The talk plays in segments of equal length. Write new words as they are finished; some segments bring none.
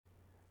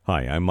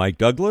Hi, I'm Mike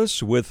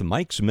Douglas with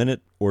Mike's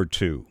Minute or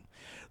Two.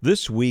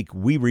 This week,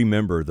 we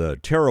remember the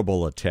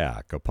terrible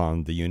attack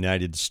upon the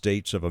United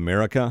States of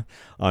America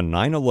on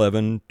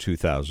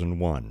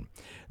 9/11/2001.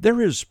 There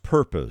is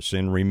purpose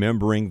in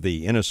remembering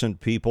the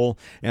innocent people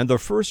and the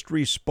first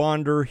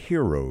responder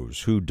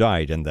heroes who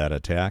died in that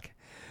attack.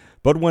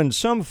 But when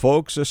some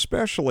folks,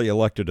 especially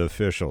elected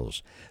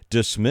officials,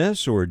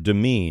 dismiss or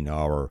demean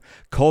our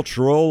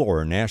cultural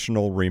or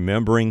national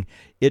remembering,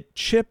 it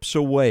chips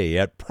away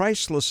at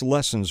priceless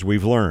lessons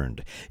we've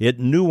learned. It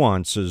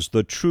nuances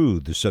the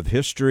truths of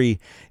history,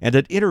 and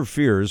it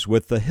interferes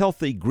with the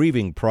healthy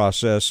grieving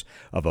process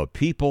of a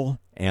people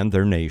and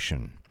their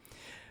nation.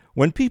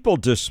 When people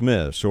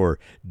dismiss or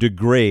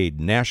degrade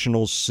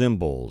national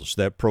symbols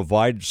that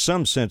provide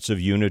some sense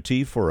of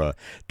unity for a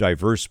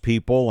diverse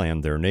people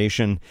and their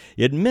nation,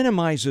 it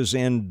minimizes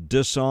and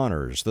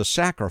dishonors the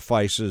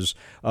sacrifices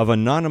of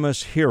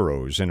anonymous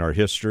heroes in our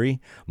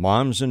history: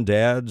 moms and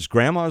dads,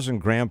 grandmas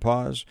and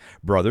grandpas,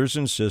 brothers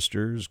and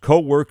sisters,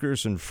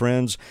 co-workers and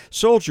friends,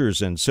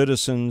 soldiers and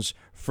citizens,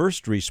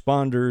 first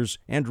responders,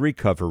 and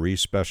recovery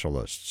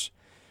specialists.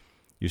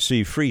 You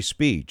see, free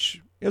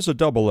speech is a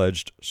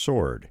double-edged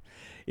sword.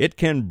 It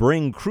can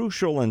bring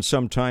crucial and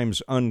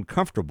sometimes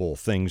uncomfortable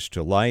things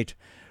to light,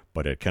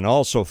 but it can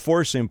also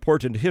force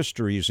important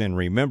histories and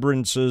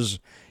remembrances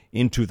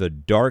into the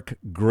dark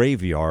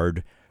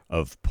graveyard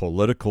of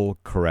political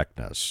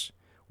correctness.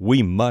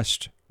 We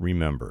must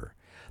remember,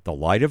 the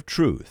light of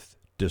truth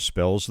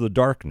dispels the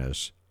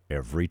darkness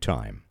every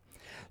time.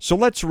 So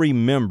let's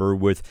remember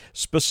with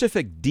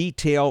specific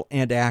detail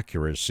and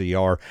accuracy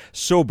our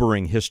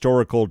sobering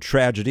historical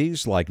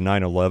tragedies like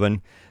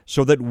 9/11,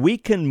 so that we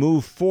can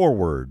move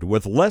forward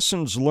with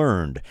lessons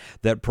learned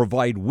that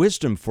provide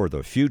wisdom for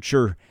the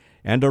future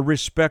and a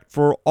respect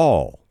for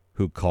all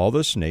who call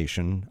this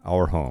nation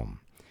our home.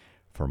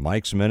 For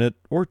Mike's Minute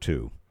or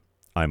Two,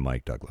 I'm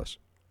Mike Douglas.